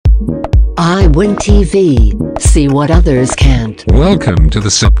iWIN TV. See what others can't. Welcome to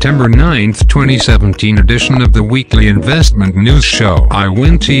the September 9th, 2017 edition of the weekly investment news show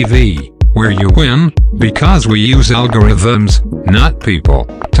iWIN TV, where you win, because we use algorithms, not people,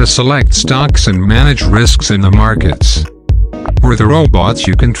 to select stocks and manage risks in the markets. We're the robots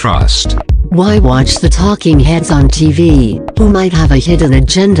you can trust. Why watch the talking heads on TV, who might have a hidden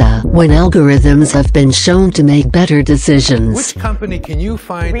agenda, when algorithms have been shown to make better decisions? Which company can you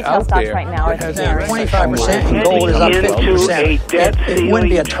find retail out stocks there right now that has a 25% and gold is up 50%. It wouldn't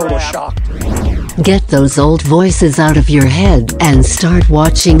be a total shock. Get those old voices out of your head and start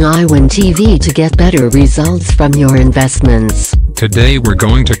watching iWIN TV to get better results from your investments. Today we're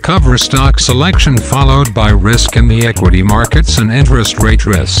going to cover stock selection followed by risk in the equity markets and interest rate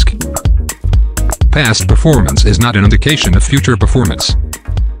risk. Past performance is not an indication of future performance.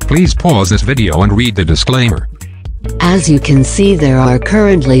 Please pause this video and read the disclaimer. As you can see, there are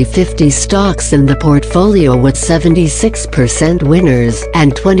currently 50 stocks in the portfolio with 76% winners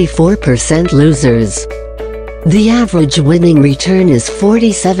and 24% losers. The average winning return is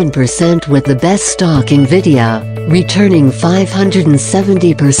 47%, with the best stock Nvidia returning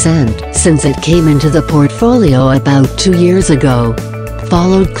 570% since it came into the portfolio about 2 years ago.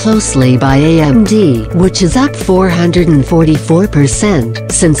 Followed closely by AMD, which is up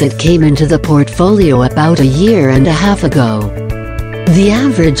 444% since it came into the portfolio about a year and a half ago. The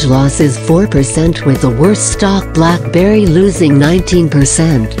average loss is 4%, with the worst stock BlackBerry losing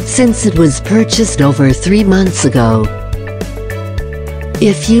 19% since it was purchased over 3 months ago.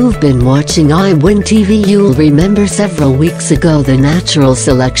 If you've been watching iWIN TV, you'll remember several weeks ago the natural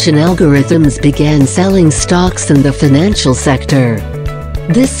selection algorithms began selling stocks in the financial sector.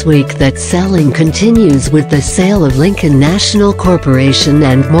 This week that selling continues with the sale of Lincoln National Corporation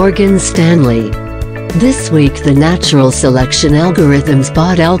and Morgan Stanley. This week the natural selection algorithms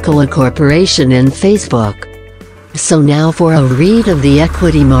bought Alcoa Corporation and Facebook. So now for a read of the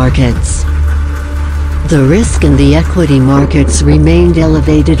equity markets. The risk in the equity markets remained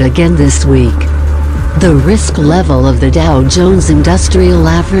elevated again this week. The risk level of the Dow Jones Industrial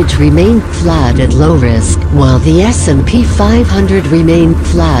Average remained flat at low risk, while the S&P 500 remained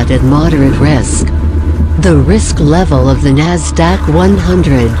flat at moderate risk. The risk level of the Nasdaq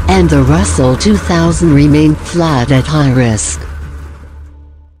 100 and the Russell 2000 remained flat at high risk.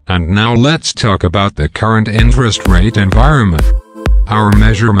 And now let's talk about the current interest rate environment. Our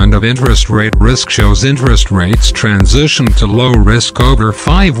measurement of interest rate risk shows interest rates transitioned to low risk over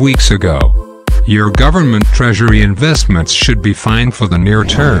 5 weeks ago. Your government treasury investments should be fine for the near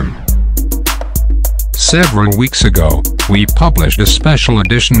term. Several weeks ago, we published a special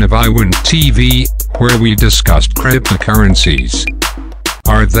edition of iWIN TV, where we discussed cryptocurrencies.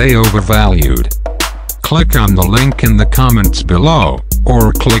 Are they overvalued? Click on the link in the comments below,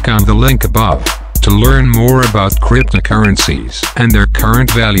 or click on the link above, to learn more about cryptocurrencies and their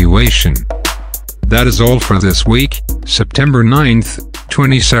current valuation. That is all for this week, September 9th,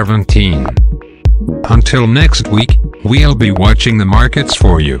 2017. Until next week, we'll be watching the markets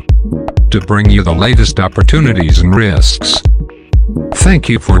for you, to bring you the latest opportunities and risks. Thank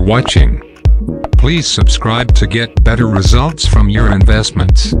you for watching. Please subscribe to get better results from your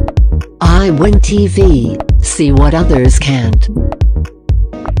investments. iWIN TV. See what others can't.